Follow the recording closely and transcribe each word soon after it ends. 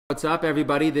What's up,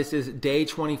 everybody? This is day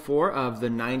 24 of the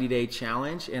 90-day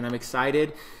challenge, and I'm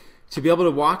excited to be able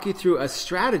to walk you through a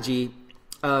strategy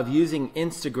of using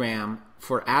Instagram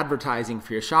for advertising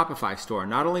for your Shopify store.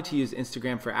 Not only to use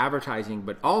Instagram for advertising,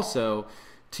 but also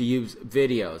to use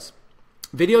videos.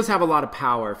 Videos have a lot of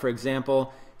power. For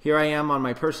example, here I am on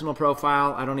my personal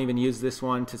profile. I don't even use this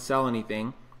one to sell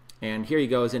anything. And here you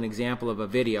go is an example of a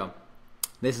video.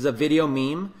 This is a video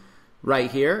meme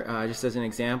right here, just as an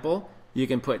example. You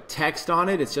can put text on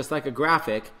it. It's just like a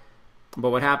graphic, but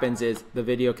what happens is the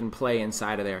video can play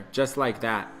inside of there, just like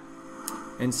that.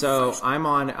 And so I'm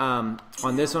on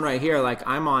this one right here, like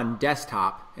I'm on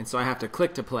desktop, and so I have to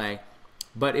click to play.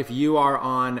 But if you are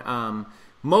on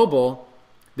mobile,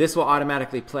 this will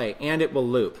automatically play, and it will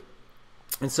loop.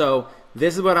 And so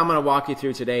this is what I'm going to walk you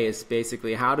through today, is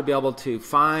basically how to be able to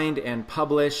find and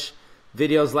publish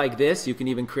videos like this. You can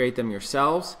even create them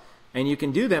yourselves, and you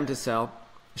can do them to sell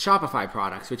Shopify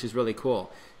products, which is really cool.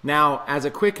 Now, as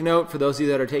a quick note for those of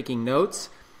you that are taking notes,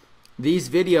 these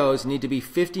videos need to be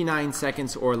 59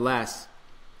 seconds or less,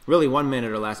 really 1 minute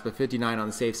or less, but 59 on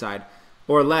the safe side,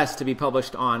 or less to be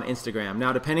published on Instagram.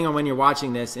 Now, depending on when you're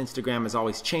watching this, Instagram is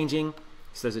always changing,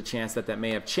 so there's a chance that that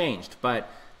may have changed. But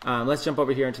let's jump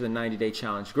over here into the 90-day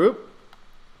challenge group,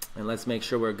 and let's make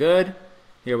sure we're good.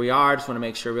 Here we are. Just want to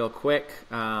make sure real quick.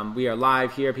 We are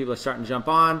live here. People are starting to jump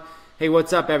on. Hey,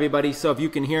 what's up, everybody? So if you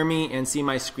can hear me and see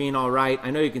my screen all right, I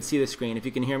know you can see the screen. If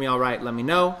you can hear me all right, let me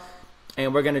know.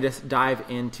 And we're going to just dive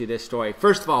into this story.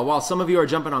 First of all, while some of you are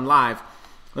jumping on live,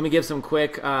 let me give some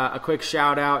a quick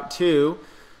shout out to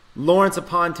Lawrence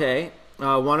Aponte,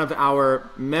 one of our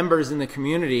members in the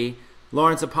community.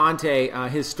 Lawrence Aponte,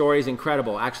 his story is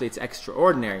incredible. Actually, it's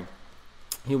extraordinary.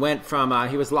 He went from,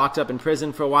 he was locked up in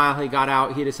prison for a while. He got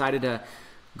out. He decided to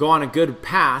go on a good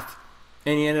path,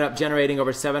 and he ended up generating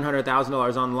over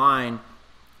 $700,000 online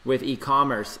with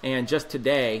e-commerce. And just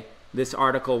today, this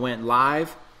article went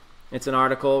live. It's an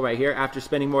article right here. After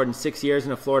spending more than 6 years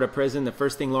in a Florida prison, the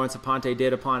first thing Lawrence Aponte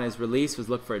did upon his release was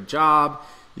look for a job.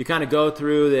 You kind of go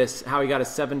through this, how he got a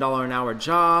 $7 an hour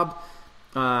job,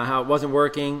 how it wasn't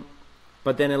working.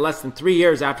 But then in less than 3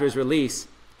 years after his release,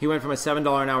 he went from a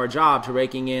 $7 an hour job to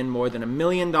raking in more than $1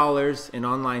 million in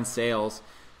online sales.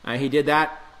 He did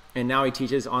that, and now he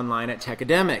teaches online at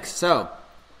Tecademics. So,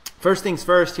 first things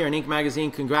first, here in Inc. Magazine,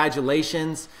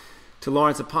 congratulations to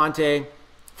Lawrence Aponte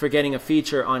for getting a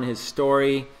feature on his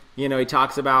story. You know, he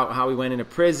talks about how he went into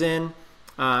prison,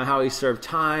 how he served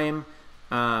time,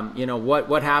 you know,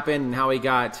 what happened, and how he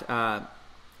got, how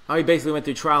he basically went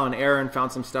through trial and error and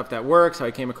found some stuff that works, how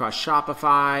he came across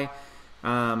Shopify,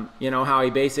 you know, how he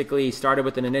basically started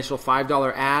with an initial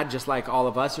 $5 ad, just like all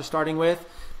of us are starting with.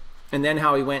 And then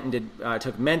how he went and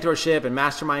took mentorship and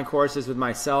mastermind courses with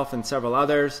myself and several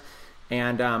others.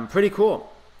 And pretty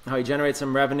cool how he generated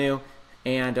some revenue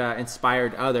and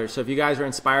inspired others. So if you guys are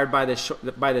inspired by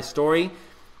this story,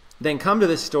 then come to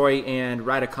this story and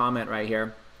write a comment right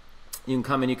here. You can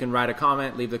come and you can write a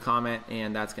comment, leave the comment,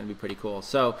 and that's going to be pretty cool.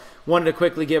 So wanted to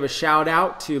quickly give a shout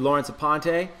out to Lawrence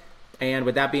Aponte. And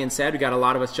with that being said, we got a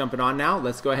lot of us jumping on now.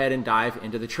 Let's go ahead and dive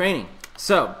into the training.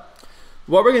 So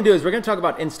what we're going to do is we're going to talk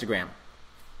about Instagram.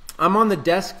 I'm on the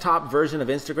desktop version of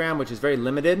Instagram, which is very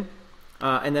limited.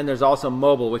 And then there's also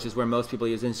mobile, which is where most people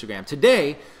use Instagram.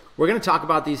 Today, we're going to talk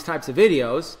about these types of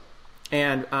videos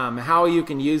and how you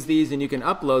can use these and you can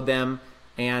upload them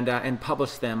and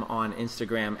publish them on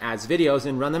Instagram as videos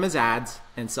and run them as ads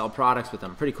and sell products with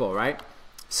them. Pretty cool, right?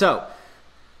 So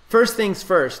first things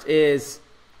first is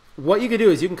what you can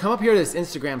do is you can come up here to this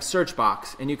Instagram search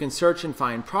box and you can search and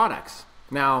find products.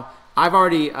 Now, I've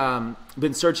already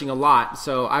been searching a lot,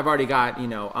 so I've already got, you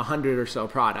know, 100 or so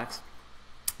products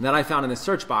that I found in this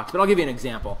search box, but I'll give you an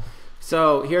example.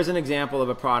 So here's an example of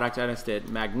a product I just did,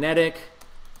 magnetic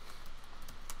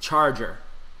charger,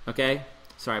 okay?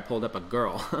 Sorry, I pulled up a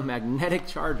girl. A magnetic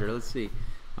charger, let's see.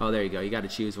 Oh, there you go, you got to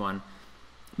choose one.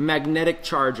 Magnetic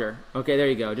charger, okay, there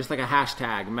you go, just like a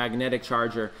hashtag, magnetic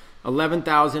charger.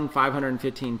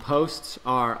 11,515 posts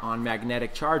are on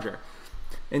magnetic charger.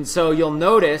 And so you'll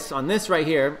notice on this right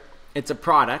here, it's a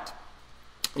product.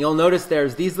 You'll notice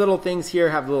there's these little things here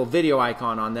have a little video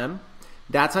icon on them.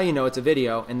 That's how you know it's a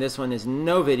video. And this one is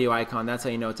no video icon. That's how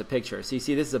you know it's a picture. So you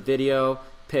see this is a video,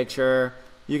 picture.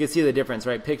 You can see the difference,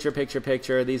 right? Picture, picture,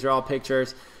 picture. These are all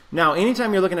pictures. Now,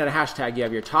 anytime you're looking at a hashtag, you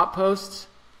have your top posts,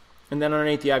 and then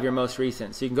underneath you have your most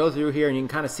recent. So you can go through here and you can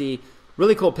kind of see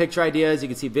really cool picture ideas. You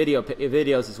can see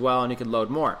videos as well, and you can load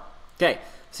more. Okay.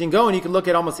 So you can go and you can look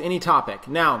at almost any topic.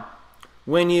 Now,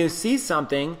 when you see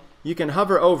something, you can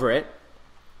hover over it,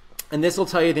 and this will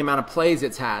tell you the amount of plays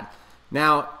it's had.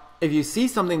 Now, if you see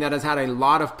something that has had a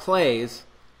lot of plays,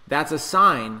 that's a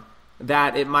sign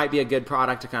that it might be a good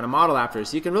product to kind of model after.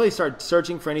 So you can really start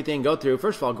searching for anything, go through.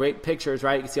 First of all, great pictures,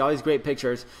 right? You can see all these great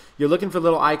pictures. You're looking for a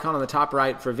little icon on the top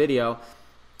right for video.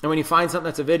 And when you find something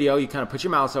that's a video, you kind of put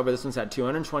your mouse over. This one's had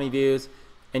 220 views.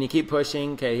 And you keep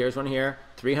pushing. Okay, here's one here,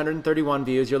 331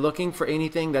 views. You're looking for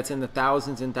anything that's in the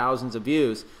thousands and thousands of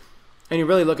views. And you're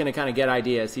really looking to kind of get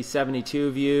ideas. See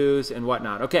 72 views and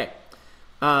whatnot. Okay,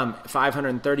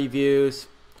 530 views.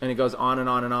 And it goes on and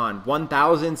on and on.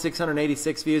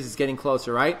 1,686 views is getting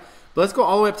closer, right? But let's go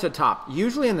all the way up to the top.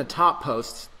 Usually in the top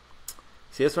posts,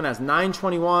 see this one has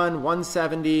 921,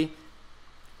 170,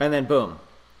 and then boom,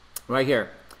 right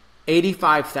here,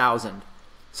 85,000.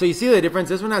 So you see the difference?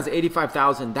 This one has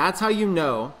 85,000. That's how you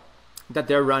know that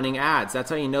they're running ads. That's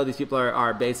how you know these people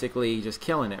are basically just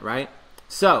killing it, right?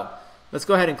 So let's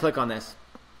go ahead and click on this.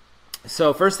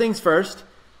 So first things first,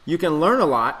 you can learn a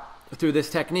lot through this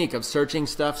technique of searching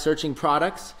stuff, searching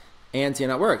products, and seeing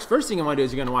how it works. First thing you want to do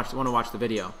is you're going to want to watch the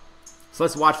video. So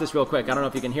let's watch this real quick. I don't know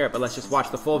if you can hear it, but let's just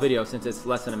watch the full video since it's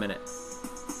less than a minute.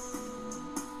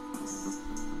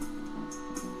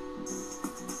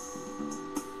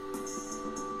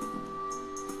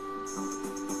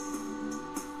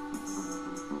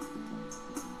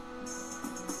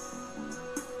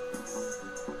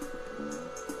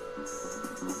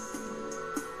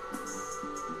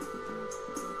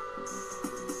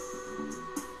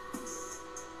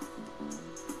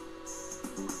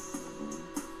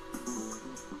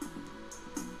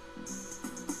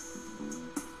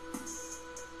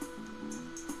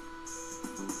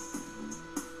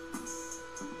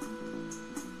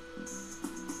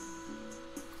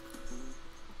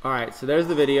 All right, so there's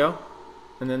the video,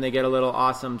 and then they get a little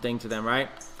awesome thing to them, right?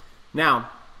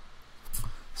 Now,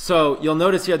 so you'll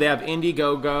notice here they have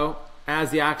Indiegogo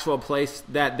as the actual place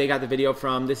that they got the video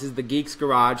from. This is the Geeks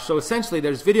Garage. So essentially,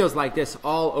 there's videos like this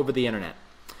all over the internet.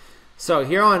 So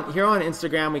here on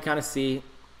Instagram, we kind of see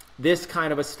this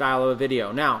kind of a style of a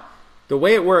video. Now, the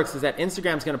way it works is that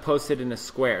Instagram's going to post it in a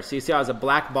square. So you see how it has a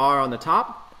black bar on the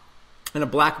top and a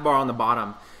black bar on the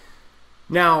bottom.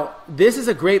 Now, this is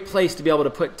a great place to be able to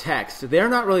put text. They're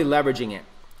not really leveraging it.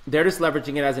 They're just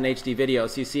leveraging it as an HD video.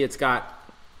 So you see it's got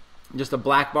just a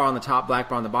black bar on the top, black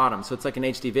bar on the bottom. So it's like an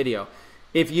HD video.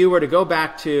 If you were to go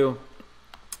back to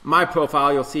my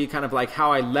profile, you'll see kind of like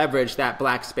how I leverage that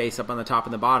black space up on the top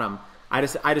and the bottom. I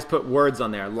just put words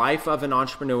on there. Life of an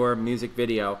entrepreneur music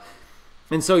video.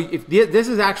 And so if this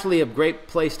is actually a great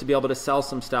place to be able to sell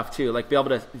some stuff too. Like be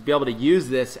able to use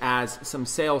this as some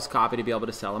sales copy to be able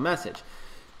to sell a message.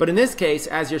 But in this case,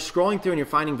 as you're scrolling through and you're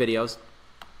finding videos,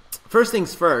 first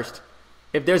things first,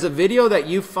 if there's a video that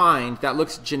you find that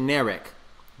looks generic,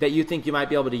 that you think you might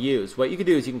be able to use, what you can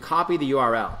do is you can copy the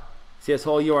URL. See this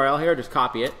whole URL here? Just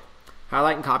copy it.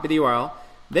 Highlight and copy the URL.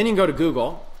 Then you can go to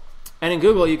Google. And in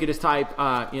Google, you can just type,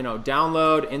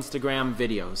 download Instagram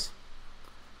videos.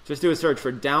 Just do a search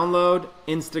for download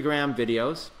Instagram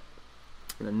videos.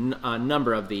 A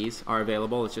number of these are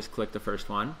available. Let's just click the first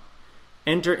one.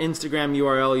 Enter Instagram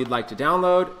URL you'd like to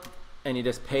download, and you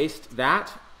just paste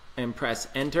that and press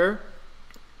enter,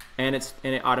 and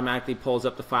it automatically pulls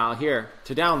up the file here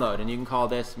to download. And you can call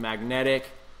this magnetic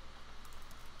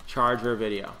charger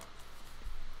video.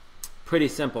 Pretty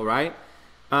simple, right?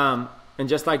 And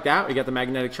just like that, we got the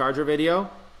magnetic charger video,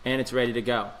 and it's ready to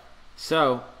go.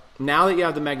 So now that you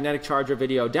have the magnetic charger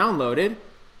video downloaded,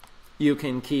 you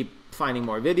can keep finding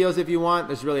more videos if you want.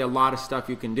 There's really a lot of stuff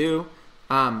you can do.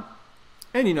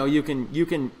 And you can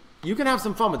have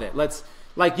some fun with it.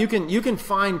 You can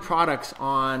find products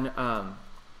on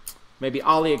maybe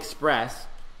AliExpress.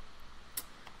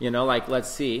 Let's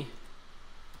see,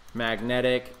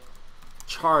 magnetic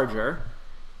charger,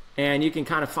 and you can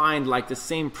kind of find like the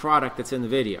same product that's in the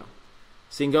video.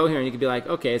 So you can go here and you can be like,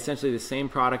 okay, essentially the same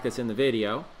product that's in the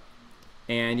video,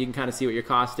 and you can kind of see what your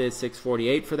cost is,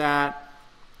 $648 for that,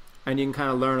 and you can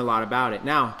kind of learn a lot about it.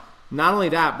 Now, not only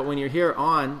that, but when you're here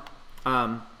on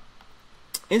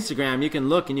Instagram, you can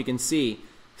look and you can see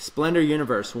Splendor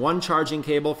Universe, one charging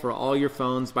cable for all your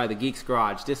phones by the Geeks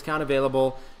Garage. Discount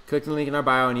available. Click the link in our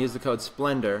bio and use the code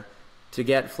SPLENDOR to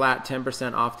get flat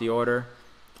 10% off the order.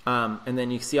 And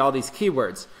then you see all these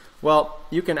keywords. Well,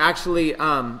 you can actually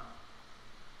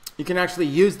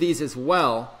use these as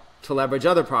well to leverage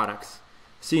other products.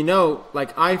 So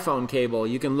like iPhone cable,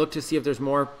 you can look to see if there's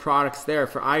more products there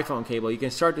for iPhone cable. You can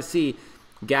start to see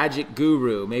Gadget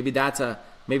Guru. Maybe that's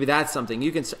something.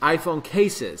 You can iPhone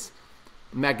cases,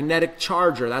 magnetic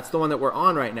charger. That's the one that we're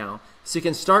on right now. So you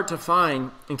can start to find,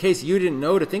 in case you didn't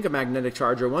know to think of magnetic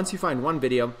charger, once you find one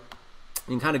video, you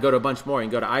can kind of go to a bunch more. You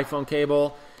can go to iPhone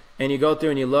cable, and you go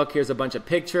through and you look. Here's a bunch of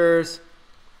pictures.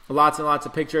 lots and lots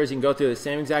of pictures. You can go through the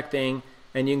same exact thing,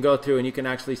 and you can go through and you can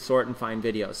actually sort and find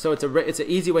videos. So it's an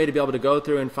easy way to be able to go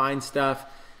through and find stuff.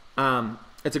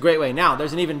 It's a great way. Now,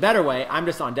 there's an even better way. I'm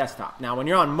just on desktop. Now, when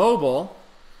you're on mobile,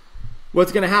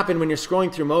 what's going to happen when you're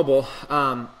scrolling through mobile,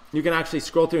 you can actually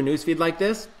scroll through a newsfeed like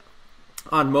this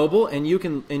on mobile, and you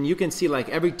can see like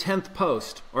every 10th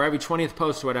post or every 20th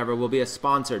post or whatever will be a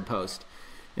sponsored post.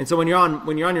 And so when you're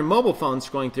on your mobile phone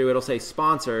scrolling through, it'll say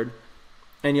sponsored,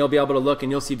 and you'll be able to look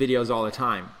and you'll see videos all the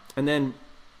time. And then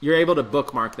you're able to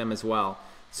bookmark them as well.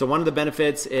 So one of the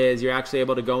benefits is you're actually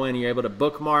able to go in and you're able to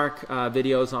bookmark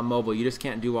videos on mobile. You just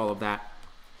can't do all of that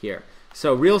here.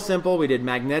 So real simple. We did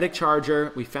magnetic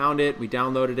charger. We found it. We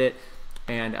downloaded it,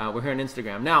 and we're here on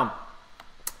Instagram. Now,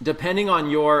 depending on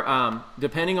your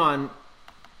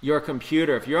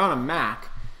computer, if you're on a Mac,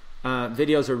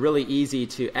 videos are really easy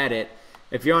to edit.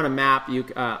 If you're on a Mac,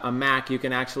 you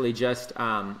can actually just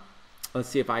let's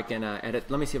see if I can edit.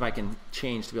 Let me see if I can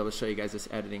change to be able to show you guys this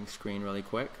editing screen really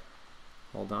quick.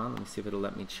 Hold on, let me see if it'll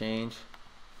let me change.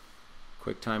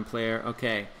 QuickTime Player.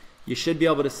 Okay, you should be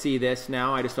able to see this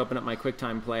now. I just opened up my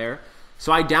QuickTime Player.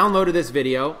 So I downloaded this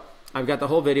video. I've got the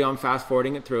whole video. I'm fast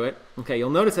forwarding it through it. Okay, you'll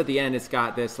notice at the end it's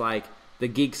got this like the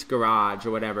Geeks Garage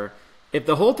or whatever. If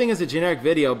the whole thing is a generic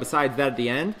video besides that at the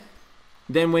end,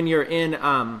 then when you're in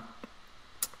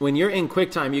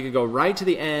QuickTime, you could go right to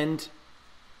the end,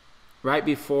 right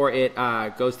before it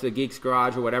goes to the Geeks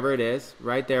Garage or whatever it is,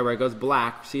 right there where it goes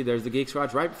black. See, there's the Geeks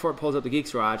Garage, right before it pulls up the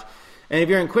Geeks Garage. And if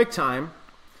you're in QuickTime,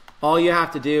 all you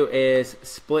have to do is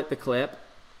split the clip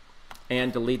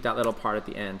and delete that little part at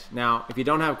the end. Now, if you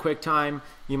don't have QuickTime,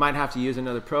 you might have to use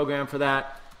another program for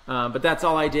that. But that's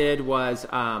all I did was,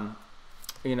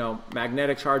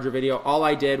 magnetic charger video. All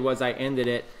I did was I ended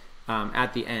it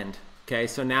at the end. Okay,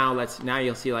 so now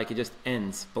you'll see like it just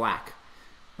ends black.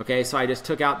 Okay, so I just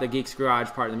took out the Geeks Garage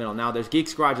part in the middle. Now there's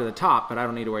Geeks Garage at the top, but I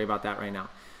don't need to worry about that right now.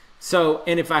 So,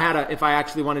 and if I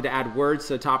actually wanted to add words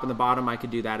to the top and the bottom, I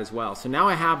could do that as well. So now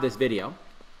I have this video,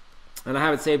 and I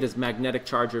have it saved as magnetic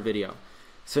charger video.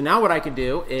 So now what I can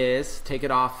do is take it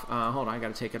off. Hold on, I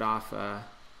got to take it off.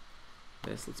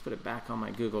 This. Let's put it back on my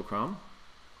Google Chrome.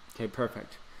 Okay,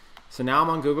 perfect. So now I'm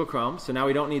on Google Chrome. So now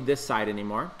we don't need this site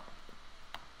anymore.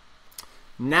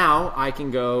 Now I can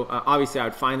go, obviously I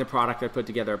would find the product, I put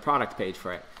together a product page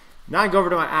for it. Now I go over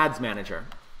to my ads manager.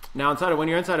 Now when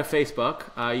you're inside of Facebook,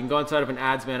 you can go inside of an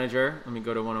ads manager. Let me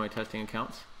go to one of my testing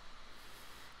accounts.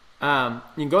 You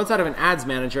can go inside of an ads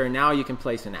manager, and now you can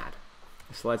place an ad.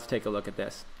 So let's take a look at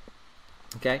this.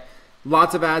 Okay,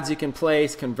 lots of ads you can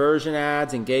place, conversion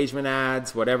ads, engagement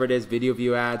ads, whatever it is, video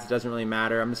view ads, it doesn't really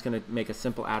matter. I'm just going to make a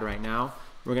simple ad right now.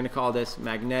 We're going to call this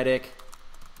magnetic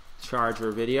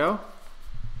charger video.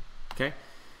 Okay,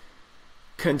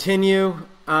 continue,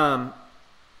 and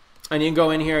you can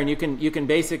go in here and you can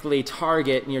basically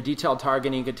target, in your detailed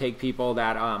targeting, you could take people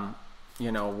that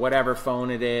whatever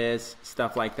phone it is,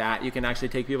 stuff like that. You can actually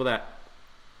take people that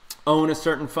own a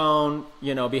certain phone,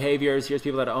 behaviors. Here's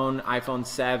people that own iPhone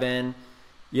 7.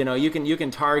 You can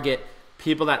target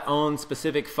people that own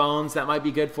specific phones that might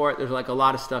be good for it. There's like a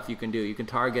lot of stuff you can do. You can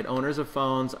target owners of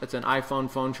phones. It's an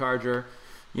iPhone phone charger.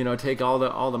 Take all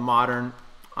the modern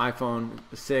iPhone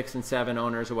 6 and 7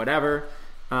 owners or whatever.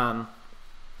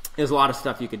 There's a lot of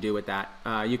stuff you could do with that.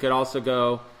 You could also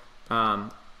go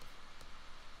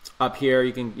up here.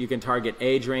 You can target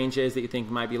age ranges that you think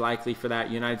might be likely for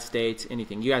that. United States,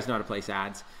 anything. You guys know how to place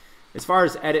ads. As far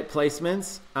as edit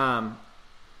placements,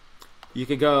 you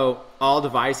could go all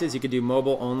devices. You could do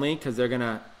mobile only because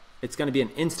it's gonna be an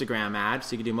Instagram ad,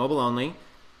 so you could do mobile only.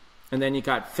 And then you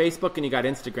got Facebook and you got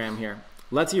Instagram here.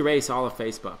 Let's erase all of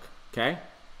Facebook. Okay.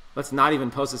 Let's not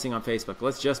even post this thing on Facebook.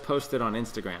 Let's just post it on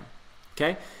Instagram.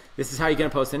 Okay? This is how you're going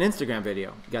to post an Instagram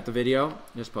video. You got the video,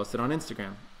 just post it on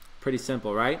Instagram. Pretty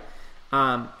simple, right?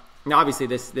 Now, obviously,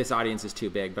 this audience is too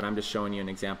big, but I'm just showing you an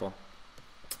example.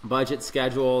 Budget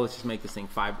schedule. Let's just make this thing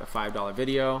a $5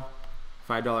 video,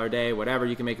 $5 a day, whatever.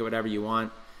 You can make it whatever you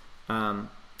want.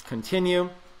 Continue.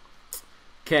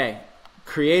 Okay.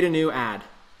 Create a new ad.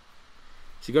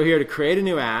 So you go here to create a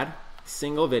new ad,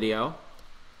 single video.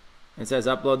 It says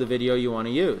upload the video you want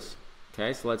to use.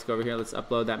 Okay, so let's go over here. Let's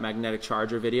upload that magnetic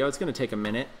charger video. It's going to take a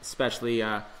minute, especially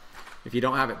if you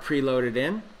don't have it preloaded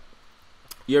in.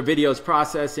 Your video is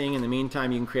processing. In the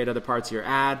meantime, you can create other parts of your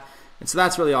ad. And so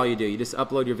that's really all you do. You just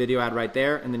upload your video ad right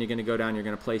there, and then you're going to go down. You're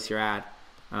going to place your ad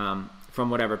from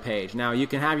whatever page. Now, you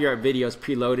can have your videos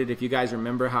preloaded. If you guys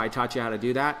remember how I taught you how to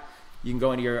do that, you can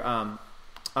go into your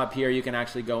up here. You can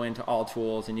actually go into all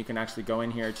tools, and you can actually go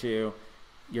in here to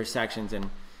your sections and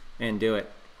do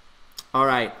it. All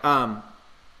right.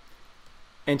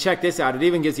 And check this out. It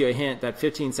even gives you a hint that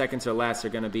 15 seconds or less are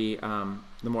going to be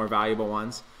the more valuable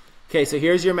ones. Okay, so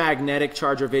here's your magnetic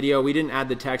charger video. We didn't add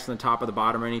the text on the top or the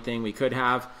bottom or anything. We could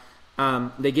have.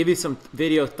 They give you some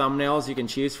video thumbnails you can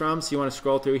choose from. So you want to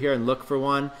scroll through here and look for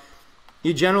one.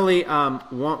 You generally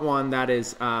want one that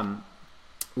is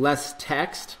less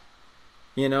text.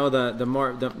 You know,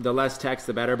 the less text,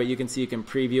 the better. But you can see you can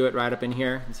preview it right up in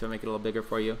here. So I'll make it a little bigger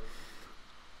for you.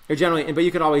 Or generally, but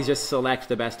you can always just select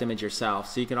the best image yourself.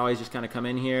 So you can always just kind of come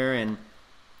in here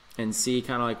and see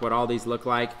kind of like what all these look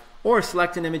like. Or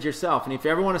select an image yourself. And if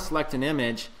you ever want to select an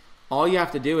image, all you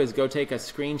have to do is go take a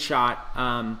screenshot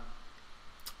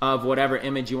of whatever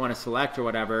image you want to select or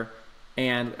whatever.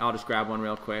 And I'll just grab one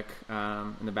real quick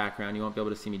in the background. You won't be able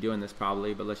to see me doing this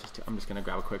probably, but I'm just going to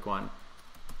grab a quick one.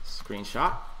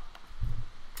 Screenshot.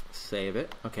 Save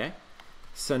it. Okay.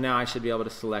 So now I should be able to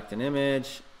select an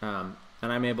image.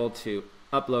 And I'm able to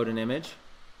upload an image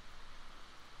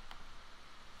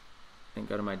and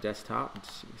go to my desktop and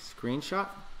see screenshot.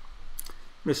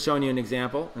 I'm just showing you an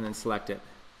example and then select it.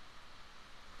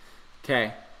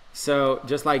 Okay, so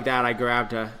just like that, I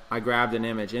grabbed an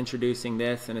image introducing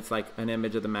this, and it's like an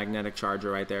image of the magnetic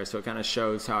charger right there. So it kind of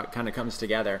shows how it kind of comes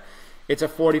together. It's a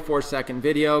 44-second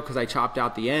video because I chopped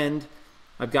out the end.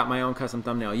 I've got my own custom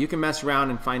thumbnail. You can mess around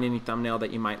and find any thumbnail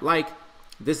that you might like.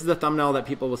 This is the thumbnail that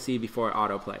people will see before it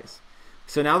auto plays.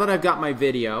 So now that I've got my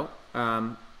video,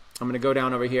 I'm going to go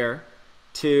down over here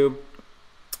to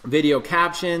video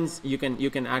captions. You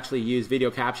can actually use video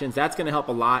captions. That's going to help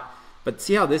a lot. But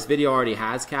see how this video already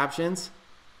has captions?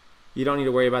 You don't need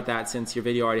to worry about that since your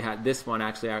video already had, this one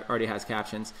actually already has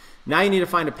captions. Now you need to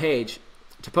find a page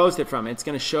to post it from. It's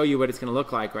going to show you what it's going to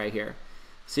look like right here.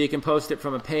 So you can post it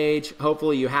from a page.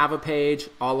 Hopefully you have a page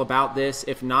all about this.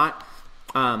 If not,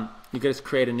 you could just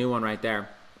create a new one right there.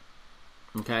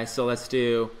 Okay, so let's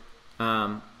do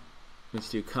brand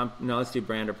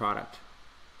or product.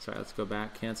 Sorry, let's go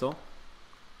back, cancel.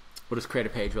 We'll just create a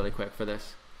page really quick for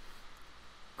this.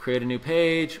 Create a new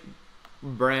page,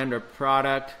 brand or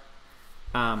product,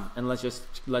 and let's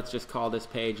just call this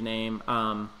page name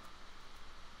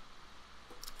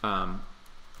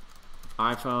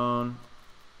iPhone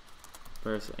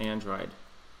versus Android.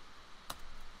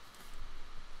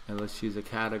 And let's choose a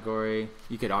category.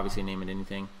 You could obviously name it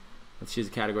anything. Let's choose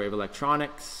a category of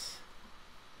electronics.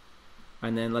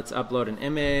 And then let's upload an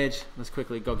image. Let's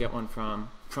quickly go get one from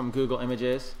Google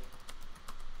Images.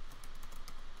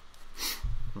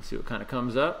 We'll see what kind of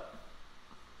comes up.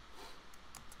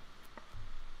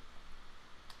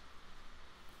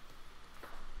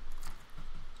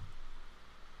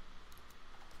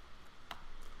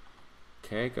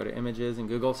 Okay, go to Images in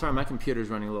Google. Sorry, my computer's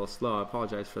running a little slow. I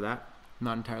apologize for that. I'm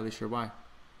not entirely sure why.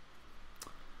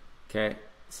 Okay,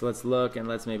 so let's look and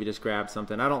let's maybe just grab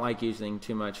something. I don't like using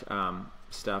too much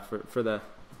stuff for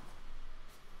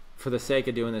the sake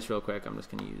of doing this real quick. I'm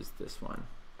just going to use this one.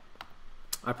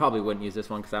 I probably wouldn't use this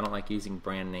one because I don't like using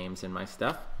brand names in my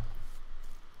stuff.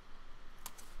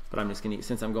 But I'm just going to,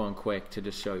 since I'm going quick, to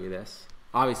just show you this.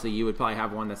 Obviously, you would probably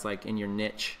have one that's like in your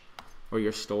niche or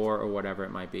your store or whatever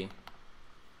it might be.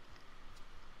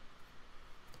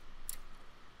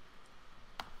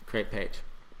 Create page.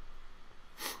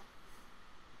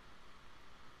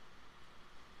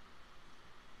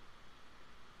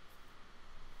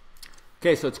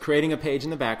 Okay, so it's creating a page in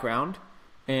the background,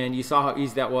 and you saw how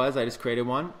easy that was. I just created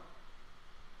one,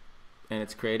 and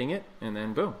it's creating it, and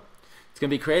then boom, it's going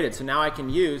to be created. So now I can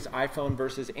use iPhone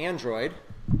versus Android.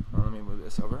 Oh, let me move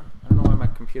this over. I don't know why my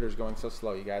computer's going so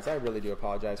slow, you guys. I really do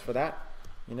apologize for that.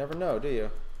 You never know, do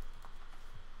you?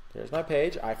 There's my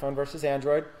page, iPhone versus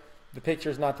Android. The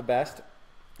picture's not the best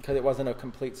because it wasn't a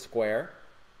complete square,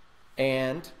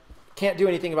 and can't do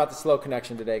anything about the slow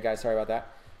connection today, guys. Sorry about that.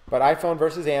 But iPhone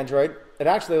versus Android, it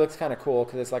actually looks kind of cool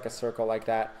because it's like a circle like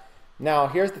that. Now,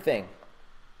 here's the thing.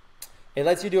 It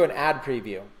lets you do an ad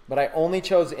preview, but I only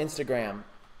chose Instagram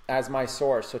as my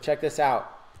source. So check this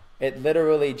out. It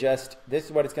literally just, this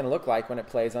is what it's going to look like when it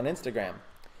plays on Instagram.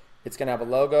 It's going to have a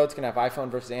logo. It's going to have iPhone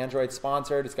versus Android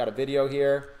sponsored. It's got a video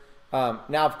here.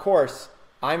 Now, of course,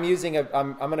 I'm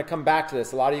going to come back to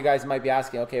this. A lot of you guys might be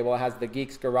asking, okay, well, it has the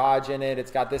Geeks Garage in it.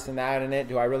 It's got this and that in it.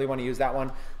 Do I really want to use that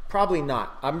one? Probably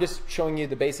not. I'm just showing you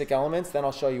the basic elements. Then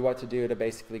I'll show you what to do to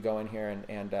basically go in here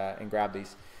and grab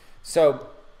these. So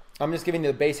I'm just giving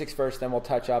you the basics first, then we'll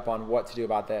touch up on what to do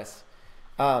about this.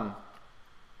 In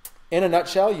a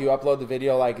nutshell, you upload the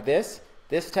video like this.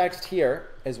 This text here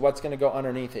is what's going to go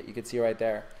underneath it. You can see right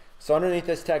there. So underneath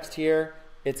this text here,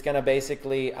 it's going to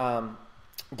basically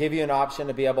give you an option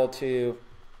to be able to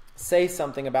say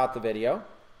something about the video,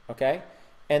 okay?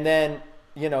 And then,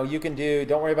 you know, you can do,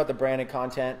 don't worry about the branded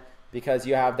content. because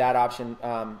you have that option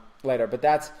later. But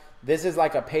this is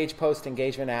like a page post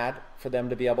engagement ad for them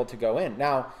to be able to go in.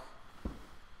 Now,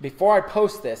 before I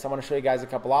post this, I want to show you guys a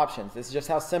couple options. This is just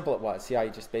how simple it was. See how you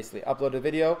just basically upload a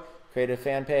video, create a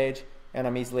fan page, and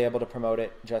I'm easily able to promote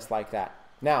it just like that.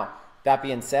 Now, that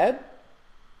being said,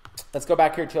 let's go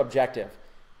back here to objective.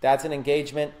 That's an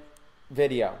engagement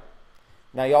video.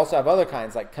 Now you also have other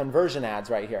kinds like conversion ads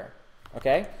right here.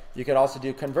 Okay? You could also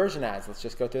do conversion ads. Let's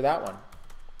just go through that one.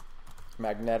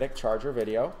 Magnetic charger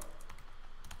video.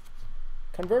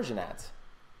 Conversion ads.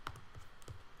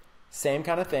 Same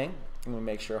kind of thing. Let me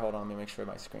make sure, hold on, let me make sure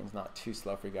my screen's not too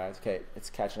slow for you guys. Okay, it's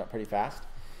catching up pretty fast.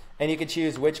 And you can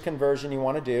choose which conversion you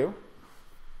want to do.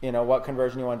 You know, what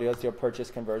conversion you want to do. Let's do a purchase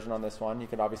conversion on this one. You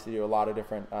could obviously do a lot of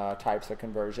different types of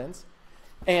conversions.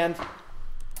 And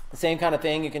the same kind of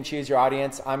thing, you can choose your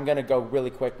audience. I'm going to go really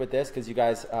quick with this because you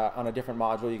guys, on a different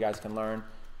module, you guys can learn.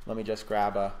 Let me just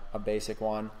grab a basic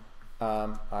one.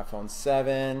 iPhone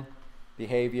 7,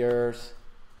 behaviors,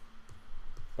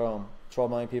 boom. 12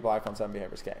 million people, iPhone 7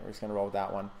 behaviors. Okay, we're just going to roll with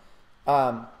that one.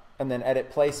 And then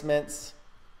edit placements.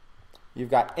 You've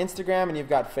got Instagram and you've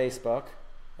got Facebook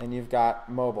and you've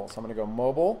got mobile. So I'm going to go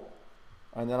mobile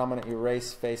and then I'm going to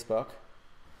erase Facebook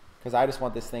because I just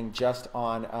want this thing just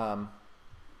on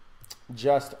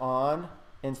Instagram.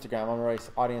 I'm going to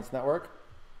erase audience network.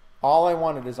 All I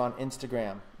wanted is on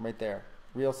Instagram right there.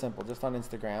 Real simple, just on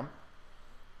Instagram.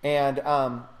 And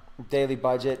daily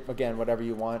budget, again, whatever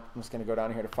you want. I'm just going to go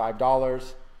down here to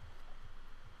 $5.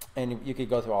 And you could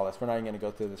go through all this. We're not even going to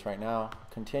go through this right now.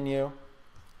 Continue.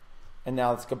 And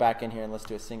now let's go back in here and let's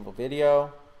do a single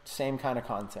video. Same kind of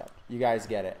concept. You guys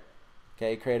get it.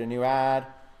 Okay, create a new ad.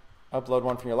 Upload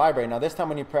one from your library. Now this time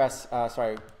when you press,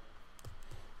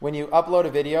 when you upload a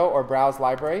video or browse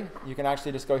library, you can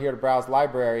actually just go here to browse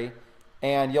library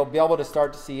and you'll be able to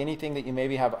start to see anything that you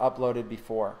maybe have uploaded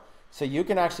before. So you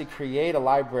can actually create a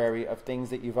library of things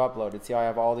that you've uploaded. See how I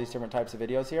have all these different types of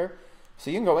videos here? So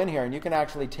you can go in here and you can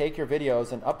actually take your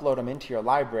videos and upload them into your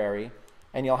library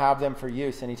and you'll have them for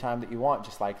use anytime that you want,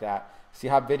 just like that. So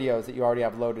you have videos that you already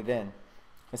have loaded in.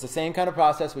 It's the same kind of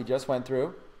process we just went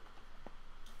through.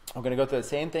 I'm going to go through the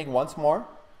same thing once more.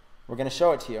 We're going to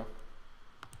show it to you.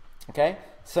 Okay?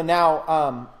 So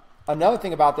now another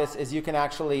thing about this is you can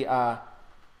actually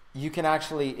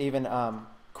even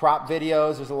crop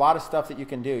videos. There's a lot of stuff that you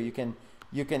can do. You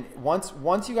can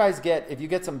once you guys get, if you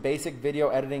get some basic video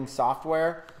editing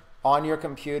software on your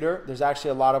computer, there's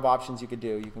actually a lot of options you could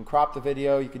do. You can crop the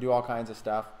video, you can do all kinds of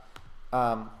stuff.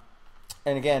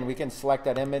 And again, we can select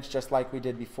that image just like we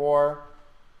did before.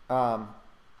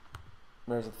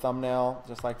 There's a thumbnail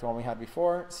just like the one we had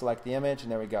before. Select the image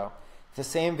and there we go. It's the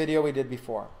same video we did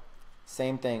before.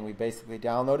 Same thing. We basically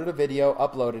downloaded a video,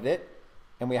 uploaded it,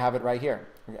 and we have it right here.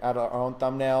 We add our own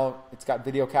thumbnail. It's got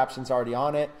video captions already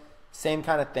on it. Same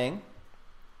kind of thing.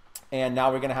 And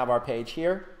now we're going to have our page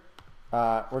here.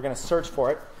 We're going to search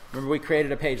for it. Remember we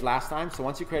created a page last time? So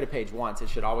once you create a page once, it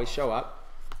should always show up.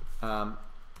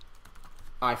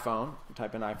 iPhone.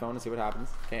 Type in iPhone and see what happens.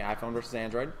 Okay, iPhone versus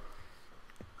Android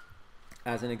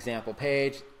as an example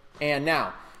page. And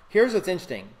now, here's what's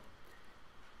interesting.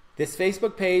 This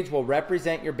Facebook page will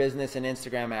represent your business in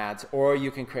Instagram ads, or you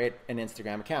can create an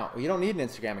Instagram account. Well, you don't need an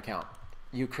Instagram account.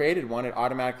 You created one, it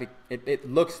automatically, it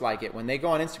looks like it. When they go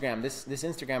on Instagram, this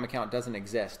Instagram account doesn't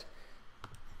exist.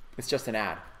 It's just an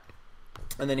ad.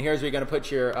 And then here's where you're going to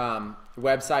put your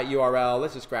website URL.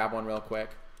 Let's just grab one real quick.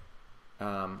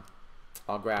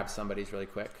 I'll grab somebody's really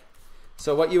quick.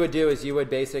 So what you would do is you would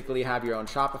basically have your own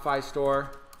Shopify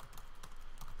store.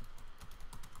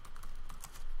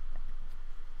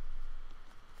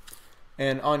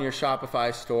 And on your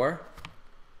Shopify store,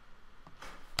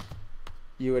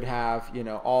 you would have, you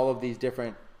know, all of these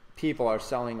different people are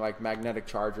selling like magnetic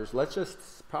chargers. Let's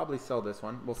just probably sell this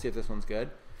one. We'll see if this one's good.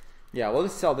 Yeah, we'll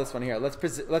just sell this one here. Let's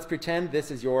pretend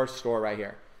this is your store right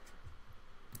here.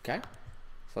 Okay,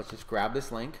 so let's just grab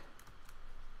this link.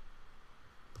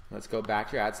 Let's go back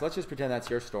to your ad. So let's just pretend that's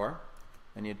your store.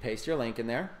 And you'd paste your link in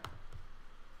there.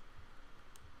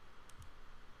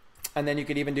 And then you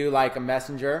could even do like a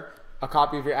messenger. A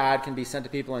copy of your ad can be sent to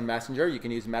people in Messenger. You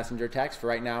can use Messenger text. For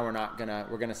right now,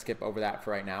 we're gonna skip over that for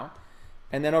right now.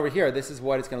 And then over here, this is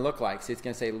what it's gonna look like. So it's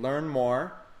gonna say learn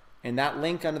more, and that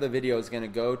link under the video is gonna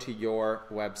go to your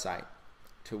website,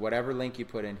 to whatever link you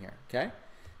put in here. Okay?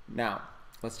 Now,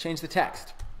 let's change the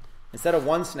text. Instead of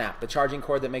one snap, the charging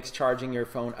cord that makes charging your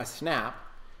phone a snap,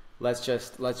 let's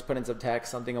put in some text,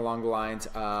 something along the lines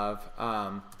of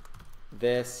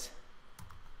this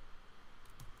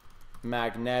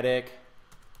magnetic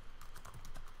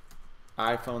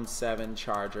iPhone 7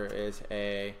 charger is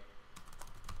a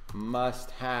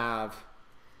must have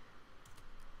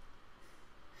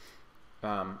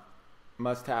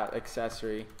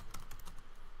accessory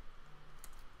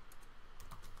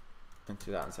in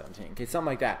 2017. Okay, something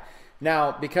like that.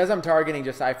 Now, because I'm targeting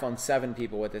just iPhone 7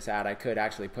 people with this ad, I could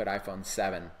actually put iPhone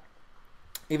 7.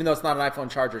 Even though it's not an iPhone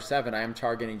Charger 7, I am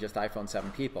targeting just iPhone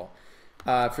 7 people.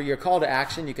 For your call to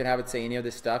action, you could have it say any of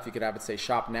this stuff. You could have it say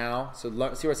shop now. So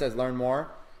see where it says learn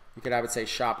more? You could have it say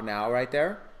shop now right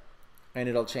there, and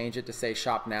it'll change it to say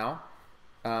shop now.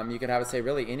 You could have it say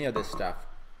really any of this stuff.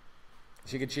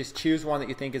 So you could just choose one that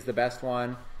you think is the best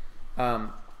one.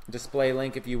 Display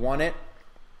link if you want it.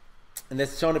 And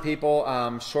this is shown to people,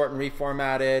 short and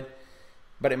reformatted,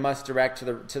 but it must direct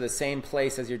to the same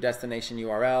place as your destination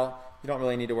URL. You don't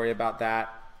really need to worry about that.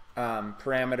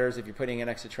 Parameters, if you're putting in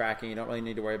extra tracking, you don't really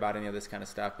need to worry about any of this kind of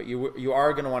stuff. But you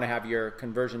are going to want to have your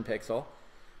conversion pixel.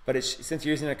 But since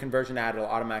you're using a conversion ad, it'll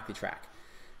automatically track.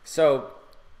 So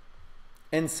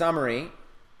in summary,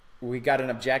 we got an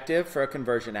objective for a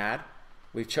conversion ad.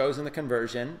 We've chosen the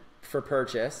conversion for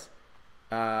purchase.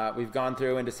 We've gone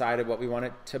through and decided what we want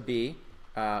it to be.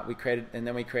 We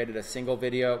created a single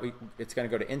video. It's going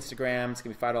to go to Instagram. It's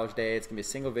going to be $5 a day. It's going to be a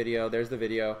single video. There's the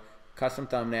video, custom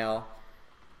thumbnail.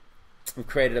 We've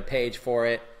created a page for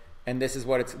it, and this is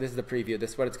the preview.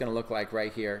 This is what it's going to look like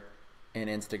right here in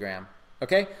Instagram.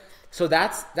 Okay, so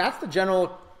that's the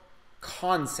general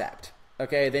concept.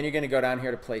 Okay, then you're going to go down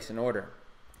here to place an order.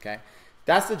 Okay,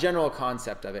 that's the general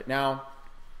concept of it. Now,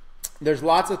 there's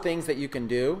lots of things that you can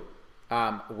do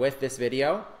with this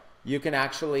video. You can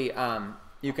actually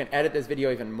you can edit this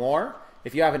video even more.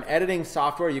 If you have an editing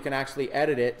software, you can actually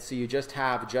edit it so you just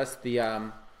have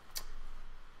the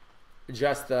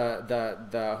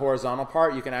horizontal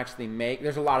part. You can actually make,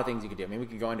 there's a lot of things you can do. I mean, we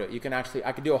could go into it. You can actually,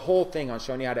 I could do a whole thing on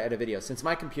showing you how to edit videos. Since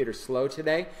my computer's slow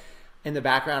today, in the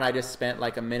background I just spent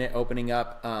like a minute opening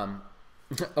up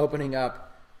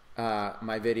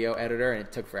my video editor, and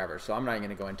it took forever, so I'm not even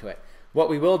going to go into it. What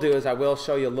we will do is I will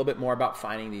show you a little bit more about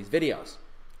finding these videos.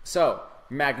 So,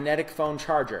 magnetic phone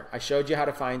charger. I showed you how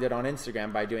to find it on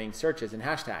Instagram by doing searches and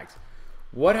hashtags.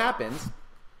 What happens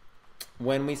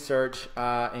when we search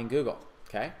in Google?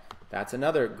 Okay, that's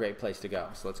another great place to go.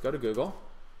 So let's go to Google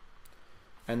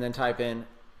and then type in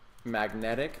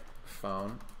magnetic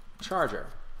phone charger.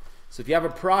 So if you have a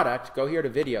product, go here to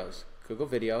videos, Google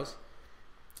videos,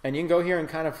 and you can go here and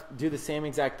kind of do the same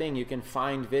exact thing. You can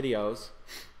find videos.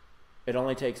 It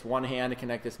only takes one hand to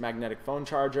connect this magnetic phone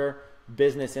charger.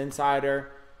 Business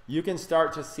Insider. You can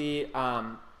start to see,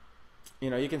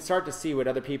 you can start to see what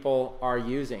other people are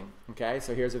using. Okay,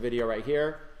 so here's a video right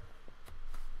here.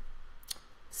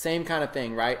 Same kind of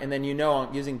thing, right? And then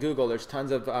using Google, there's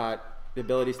tons of the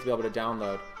abilities to be able to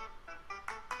download.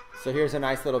 So here's a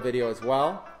nice little video as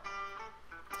well,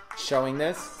 showing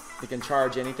this. You can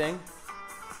charge anything.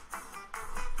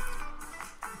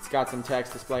 It's got some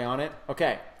text display on it.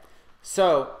 Okay,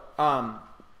 so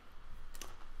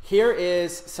here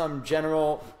is some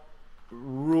general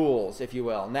rules, if you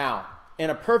will. Now, in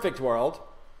a perfect world,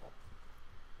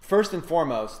 first and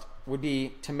foremost would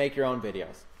be to make your own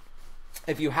videos.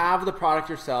 If you have the product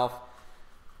yourself,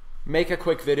 make a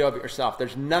quick video of it yourself.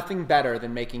 There's nothing better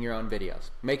than making your own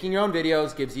videos. Making your own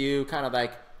videos gives you kind of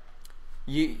like,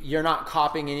 you're not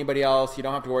copying anybody else. You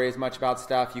don't have to worry as much about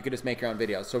stuff. You could just make your own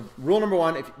videos. So rule number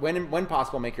one, when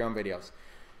possible, make your own videos.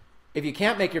 If you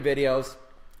can't make your videos,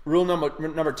 rule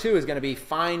number two is going to be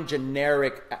find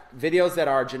generic videos that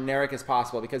are generic as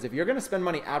possible. Because if you're going to spend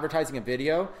money advertising a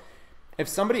video, if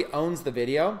somebody owns the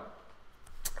video,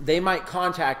 they might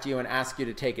contact you and ask you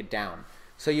to take it down.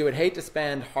 So you would hate to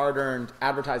spend hard-earned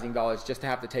advertising dollars just to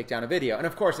have to take down a video. And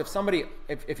of course,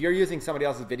 if you're using somebody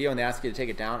else's video and they ask you to take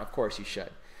it down, of course you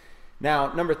should.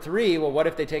 Now, number three, well, what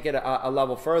if they take it a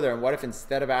level further? And what if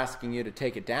instead of asking you to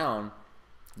take it down,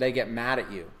 they get mad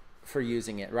at you for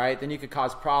using it, right? Then you could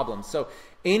cause problems. So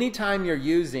anytime you're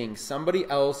using somebody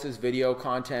else's video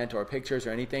content or pictures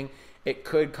or anything, it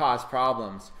could cause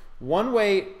problems. One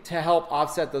way to help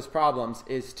offset those problems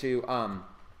is to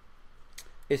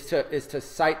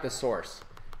cite the source.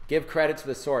 Give credit to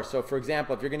the source. So for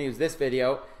example, if you're going to use this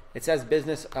video, it says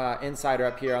Business Insider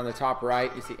up here on the top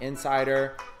right. You see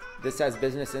Insider. This says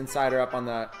Business Insider up on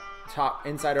the top,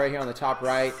 Insider right here on the top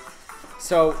right.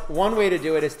 So one way to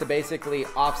do it is to basically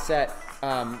offset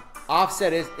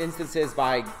instances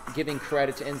by giving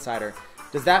credit to Insider.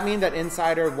 Does that mean that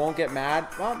Insider won't get mad?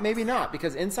 Well, maybe not,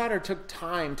 because Insider took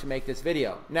time to make this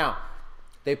video. Now,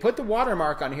 they put the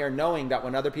watermark on here knowing that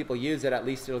when other people use it, at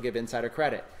least it'll give Insider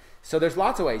credit. So there's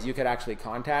lots of ways you could actually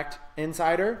contact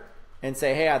Insider and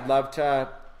say, hey, I'd love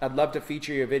to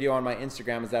feature your video on my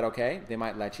Instagram. Is that okay? They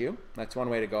might let you. That's one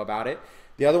way to go about it.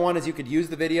 The other one is you could use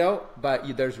the video,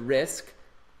 but there's risk.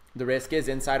 The risk is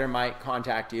Insider might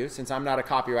contact you. Since I'm not a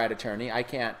copyright attorney, I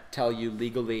can't tell you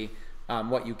legally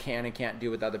what you can and can't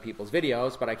do with other people's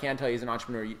videos, but I can tell you as an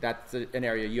entrepreneur, that's an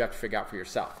area you have to figure out for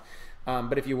yourself.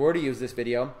 But if you were to use this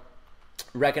video,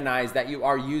 recognize that you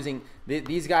are using,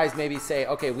 these guys maybe say,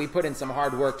 okay, we put in some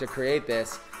hard work to create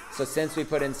this, so since we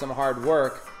put in some hard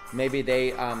work, maybe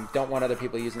they don't want other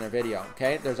people using their video,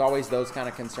 okay? There's always those kind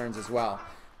of concerns as well.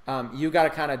 You got to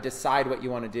kind of decide what you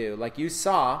want to do. Like you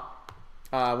saw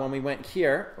when we went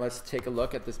here, let's take a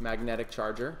look at this magnetic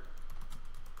charger.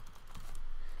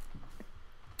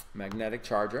 Magnetic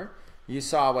charger. You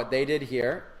saw what they did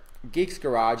here. Geeks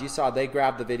Garage, you saw they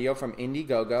grabbed the video from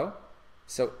Indiegogo.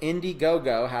 So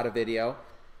Indiegogo had a video.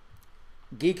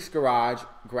 Geeks Garage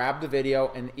grabbed the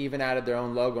video and even added their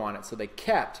own logo on it. So they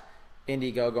kept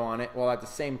Indiegogo on it while at the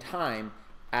same time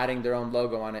adding their own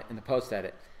logo on it in the post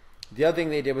edit. The other thing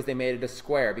they did was they made it a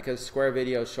square, because square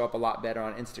videos show up a lot better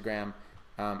on Instagram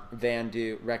than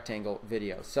do rectangle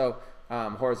videos. So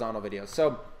horizontal videos.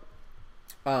 So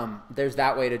there's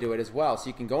that way to do it as well. So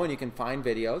you can go and you can find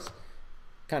videos,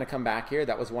 kind of come back here.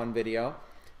 That was one video.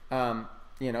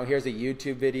 You know, here's a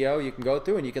YouTube video. You can go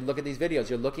through and you can look at these videos.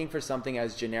 You're looking for something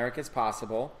as generic as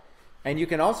possible. And you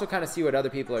can also kind of see what other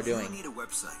people are doing. You need a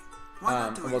website.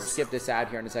 And we'll skip this ad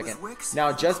here in a second.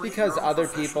 Now, just because other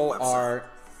people are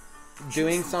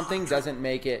doing something doesn't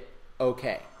make it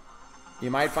okay. You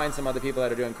might find some other people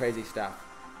that are doing crazy stuff.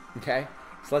 Okay?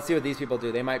 So let's see what these people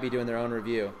do. They might be doing their own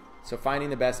review. So finding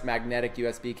the best magnetic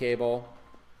USB cable.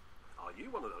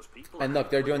 And look,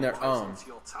 they're doing their own.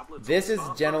 This is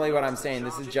generally what I'm saying.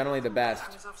 This is generally the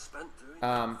best.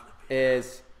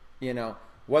 Is, you know,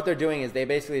 what they're doing is they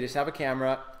basically just have a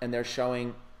camera and they're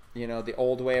showing, you know, the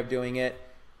old way of doing it.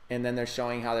 And then they're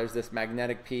showing how there's this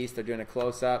magnetic piece. They're doing a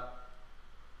close-up.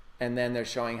 And then they're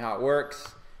showing how it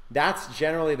works. That's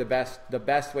generally the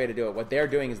best way to do it. What they're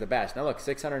doing is the best. Now look,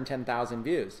 610,000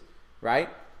 views, right?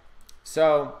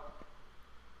 So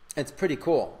it's pretty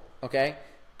cool, okay?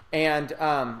 And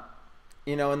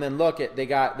you know, and then look at they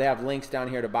have links down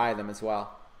here to buy them as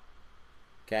well.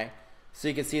 Okay, so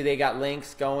you can see they got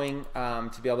links going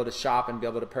to be able to shop and be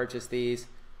able to purchase these,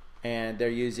 and they're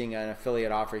using an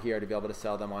affiliate offer here to be able to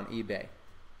sell them on eBay.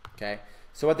 Okay,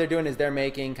 so what they're doing is they're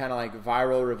making kind of like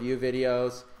viral review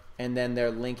videos, and then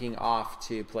they're linking off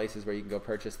to places where you can go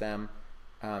purchase them,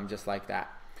 just like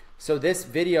that. So this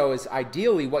video is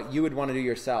ideally what you would want to do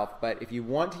yourself, but if you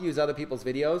want to use other people's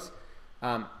videos,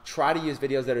 try to use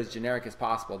videos that are as generic as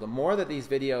possible. The more that these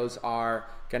videos are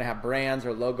going to have brands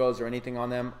or logos or anything on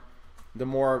them, the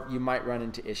more you might run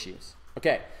into issues.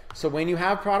 Okay, so when you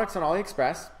have products on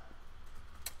AliExpress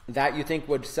that you think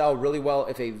would sell really well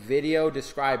if a video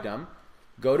described them,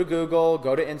 go to Google,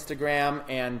 go to Instagram,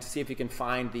 and see if you can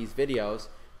find these videos.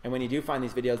 And when you do find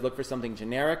these videos, look for something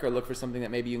generic or look for something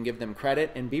that maybe you can give them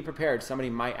credit, and be prepared.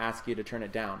 Somebody might ask you to turn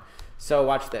it down. So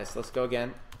watch this. Let's go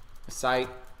again. Site,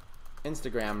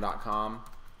 Instagram.com,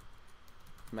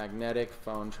 magnetic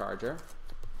phone charger.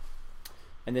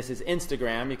 And this is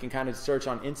Instagram. You can kind of search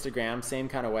on Instagram, same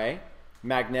kind of way.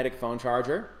 Magnetic phone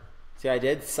charger. See, I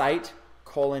did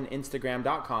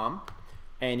site:instagram.com,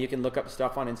 and you can look up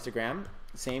stuff on Instagram,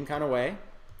 same kind of way.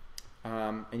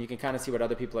 And you can kind of see what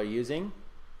other people are using.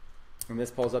 And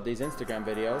this pulls up these Instagram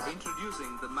videos.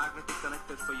 Introducing the magnetic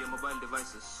connector for your mobile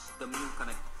devices, the Mu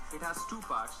Connect. It has two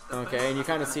parts. Okay, and you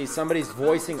kind of see somebody's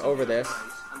voicing over this.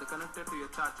 And the connector to your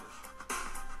charger.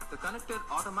 The connector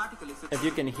automatically fits. If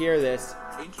you can hear this,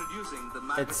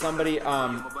 it's somebody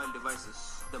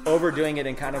overdoing it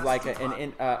in kind of like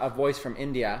a voice from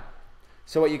India.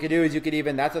 So what you could do is you could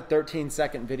even, that's a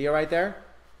 13-second video right there.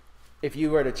 If you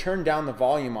were to turn down the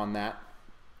volume on that,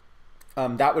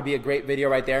 that would be a great video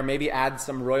right there. Maybe add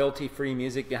some royalty-free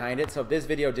music behind it. So if this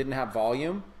video didn't have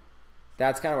volume,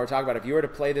 that's kind of what we're talking about. If you were to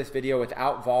play this video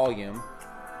without volume,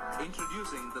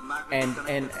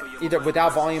 and either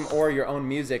without volume or your own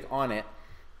music on it,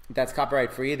 that's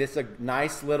copyright free. This is a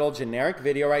nice little generic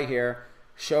video right here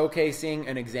showcasing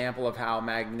an example of how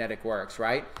magnetic works,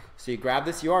 right? So you grab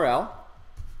this URL,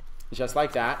 just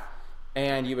like that,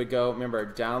 and you would go,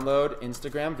 remember, download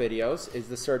Instagram videos is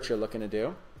the search you're looking to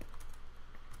do.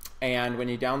 And when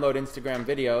you download Instagram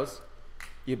videos,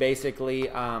 you basically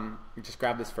you just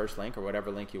grab this first link or whatever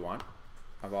link you want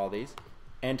of all these.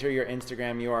 Enter your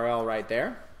Instagram URL right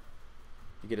there.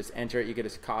 You can just enter it. You can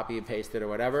just copy and paste it or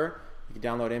whatever. You can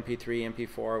download MP3,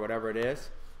 MP4, whatever it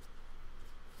is.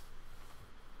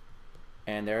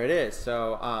 And there it is.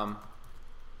 So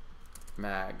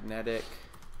magnetic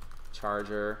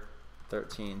charger,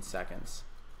 13 seconds.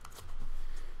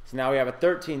 So now we have a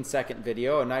 13-second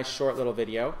video, a nice short little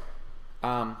video.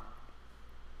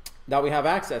 that we have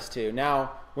access to.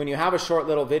 Now, when you have a short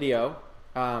little video,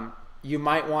 you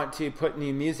might want to put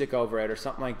new music over it or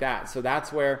something like that. So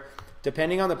that's where,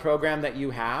 depending on the program that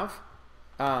you have,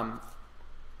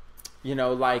 you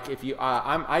know, like if you,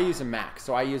 I use a Mac,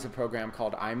 so I use a program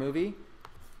called iMovie.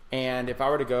 And if I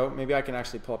were to go, maybe I can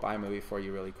actually pull up iMovie for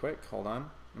you really quick. Hold on.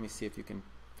 Let me see if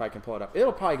I can pull it up.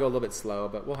 It'll probably go a little bit slow,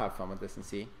 but we'll have fun with this and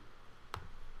see.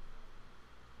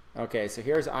 Okay, so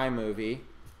here's iMovie.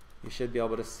 You should be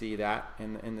able to see that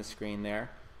in the screen there.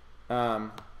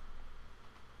 Let's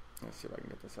see if I can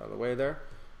get this out of the way there.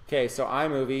 Okay, so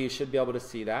iMovie, you should be able to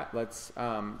see that. Let's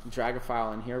drag a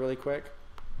file in here really quick.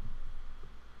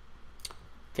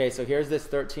 Okay, so here's this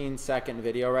 13-second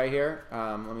video right here.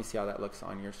 Let me see how that looks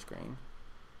on your screen.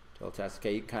 Total test.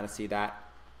 Okay, you can kind of see that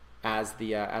as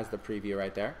the preview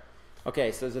right there.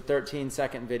 Okay, so there's a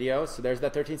 13-second video. So there's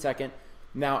that 13-second.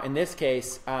 Now, in this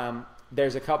case,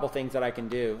 there's a couple things that I can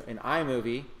do. In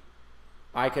iMovie,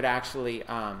 I could actually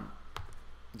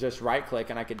just right-click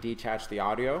and I could detach the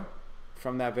audio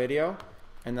from that video,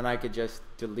 and then I could just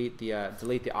delete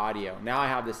the audio. Now I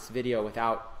have this video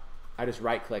without. I just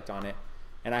right-clicked on it.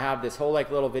 And I have this whole like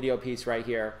little video piece right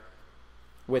here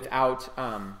without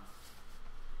audio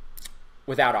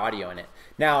in it.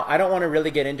 Now, I don't want to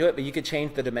really get into it, but you could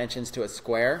change the dimensions to a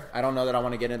square. I don't know that I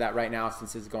want to get into that right now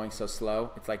since it's going so slow.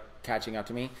 It's like catching up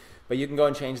to me. But you can go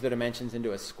and change the dimensions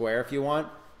into a square if you want,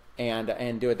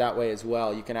 and do it that way as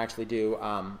well. You can actually do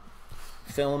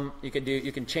film. You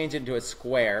can change it into a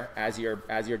square as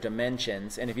your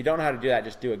dimensions. And if you don't know how to do that,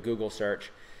 just do a Google search.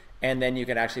 And then you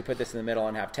can actually put this in the middle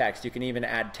and have text. You can even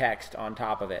add text on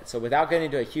top of it. So without getting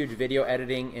into a huge video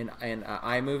editing in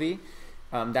iMovie,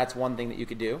 that's one thing that you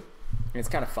could do. And it's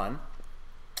kind of fun,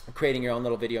 creating your own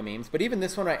little video memes. But even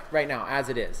this one right now, as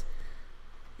it is,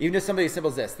 even just something as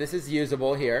simple as this is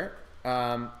usable here.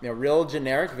 Real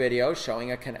generic video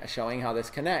showing how this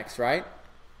connects, right?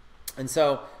 And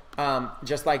so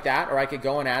just like that, or I could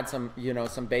go and add some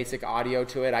basic audio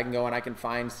to it. I can go and I can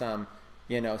find some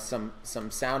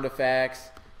sound effects,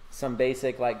 some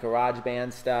basic like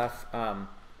GarageBand stuff,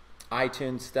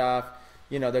 iTunes stuff.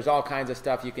 There's all kinds of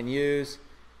stuff you can use,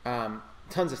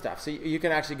 tons of stuff. So you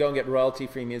can actually go and get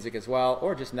royalty-free music as well,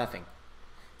 or just nothing.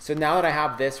 So now that I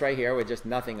have this right here with just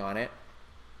nothing on it,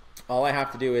 all I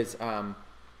have to do is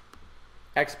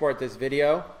export this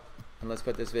video, and let's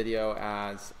put this video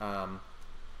as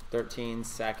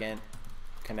 13-second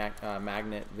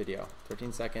magnet video.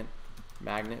 13-second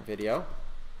magnet video.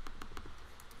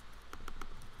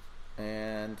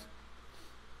 And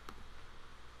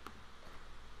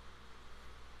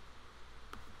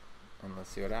let's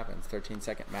see what happens.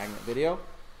 13-second magnet video.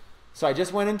 So I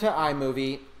just went into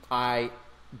iMovie. I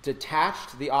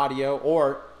detached the audio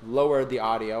or lowered the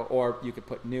audio, or you could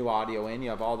put new audio in.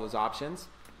 You have all those options.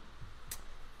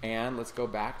 And let's go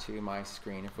back to my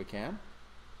screen if we can.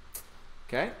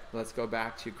 Okay, let's go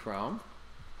back to Chrome.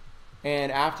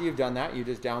 And after you've done that, you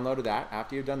just downloaded that.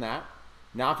 After you've done that,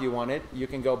 now if you wanted, you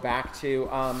can go back to,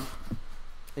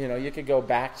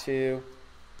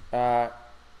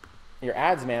 your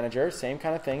ads manager, same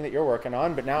kind of thing that you're working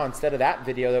on, but now instead of that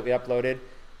video that we uploaded,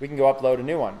 we can go upload a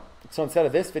new one. So instead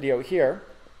of this video here,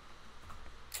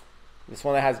 this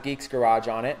one that has Geeks Garage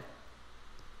on it,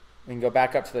 we can go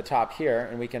back up to the top here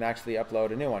and we can actually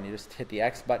upload a new one. You just hit the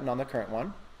X button on the current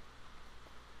one.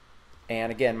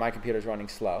 And again, my computer's running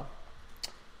slow.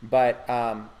 But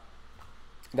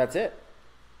that's it.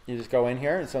 You just go in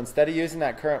here, and so instead of using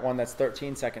that current one that's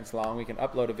 13 seconds long, we can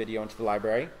upload a video into the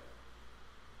library.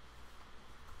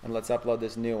 And let's upload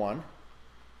this new one.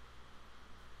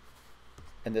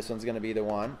 And this one's going to be the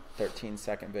one,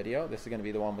 13-second video. This is going to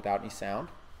be the one without any sound.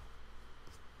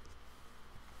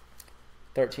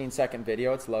 13-second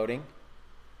video, it's loading.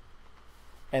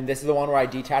 And this is the one where I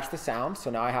detach the sound, so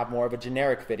now I have more of a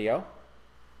generic video.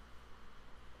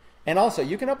 And also,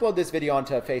 you can upload this video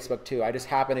onto Facebook too. I just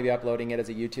happen to be uploading it as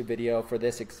a YouTube video for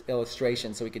this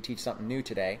illustration so we could teach something new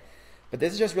today. But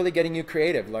this is just really getting you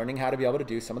creative, learning how to be able to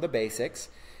do some of the basics.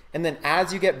 And then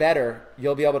as you get better,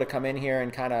 you'll be able to come in here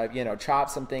and kind of, chop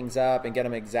some things up and get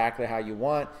them exactly how you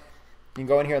want. You can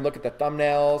go in here and look at the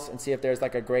thumbnails and see if there's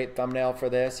like a great thumbnail for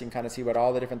this. You can kind of see what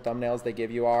all the different thumbnails they give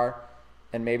you are.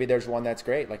 And maybe there's one that's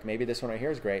great. Like maybe this one right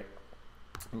here is great.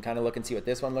 You can kind of look and see what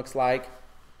this one looks like.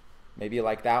 Maybe you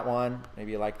like that one.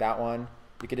 Maybe you like that one.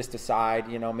 You could just decide,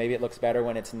 maybe it looks better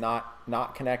when it's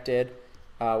not connected,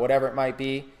 whatever it might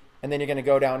be. And then you're going to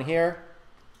go down here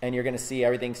and you're going to see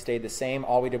everything stayed the same.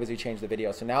 All we did was we changed the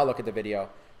video. So now look at the video.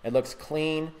 It looks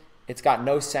clean. It's got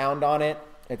no sound on it.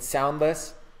 It's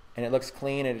soundless and it looks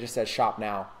clean and it just says shop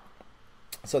now.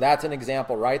 So that's an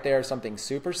example right there, something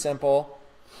super simple,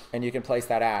 and you can place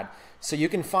that ad. So you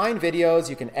can find videos,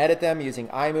 you can edit them using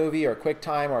iMovie or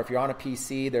QuickTime, or if you're on a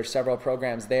PC, there's several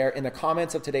programs there. In the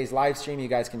comments of today's live stream, you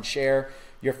guys can share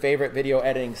your favorite video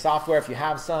editing software if you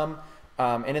have some.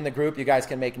 And in the group, you guys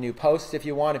can make new posts if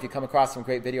you want, if you come across some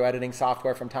great video editing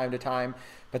software from time to time.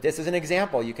 But this is an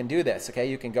example. You can do this, okay?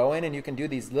 You can go in and you can do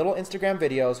these little Instagram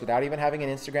videos without even having an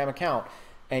Instagram account,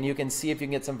 and you can see if you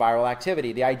can get some viral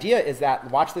activity. The idea is that,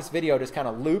 watch this video, just kind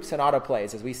of loops and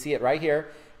autoplays. As we see it right here,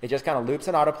 it just kind of loops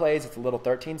and autoplays. It's a little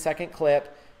 13-second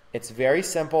clip. It's very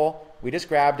simple. We just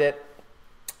grabbed it.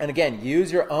 And again,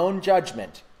 use your own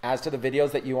judgment as to the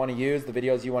videos that you want to use, the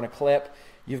videos you want to clip.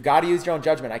 You've got to use your own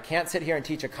judgment. I can't sit here and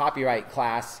teach a copyright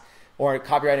class or a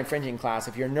copyright infringing class.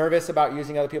 If you're nervous about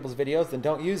using other people's videos, then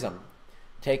don't use them.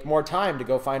 Take more time to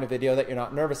go find a video that you're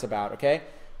not nervous about, okay?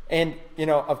 And, you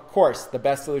know, of course, the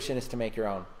best solution is to make your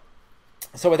own.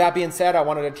 So with that being said, I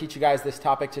wanted to teach you guys this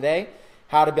topic today,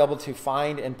 how to be able to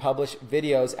find and publish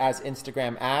videos as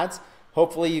Instagram ads.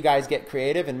 Hopefully you guys get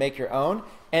creative and make your own.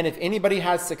 And if anybody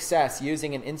has success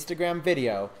using an Instagram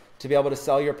video to be able to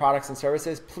sell your products and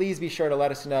services, please be sure to let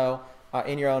us know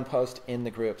in your own post in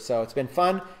the group. So it's been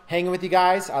fun hanging with you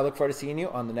guys. I look forward to seeing you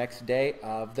on the next day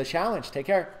of the challenge. Take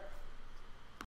care.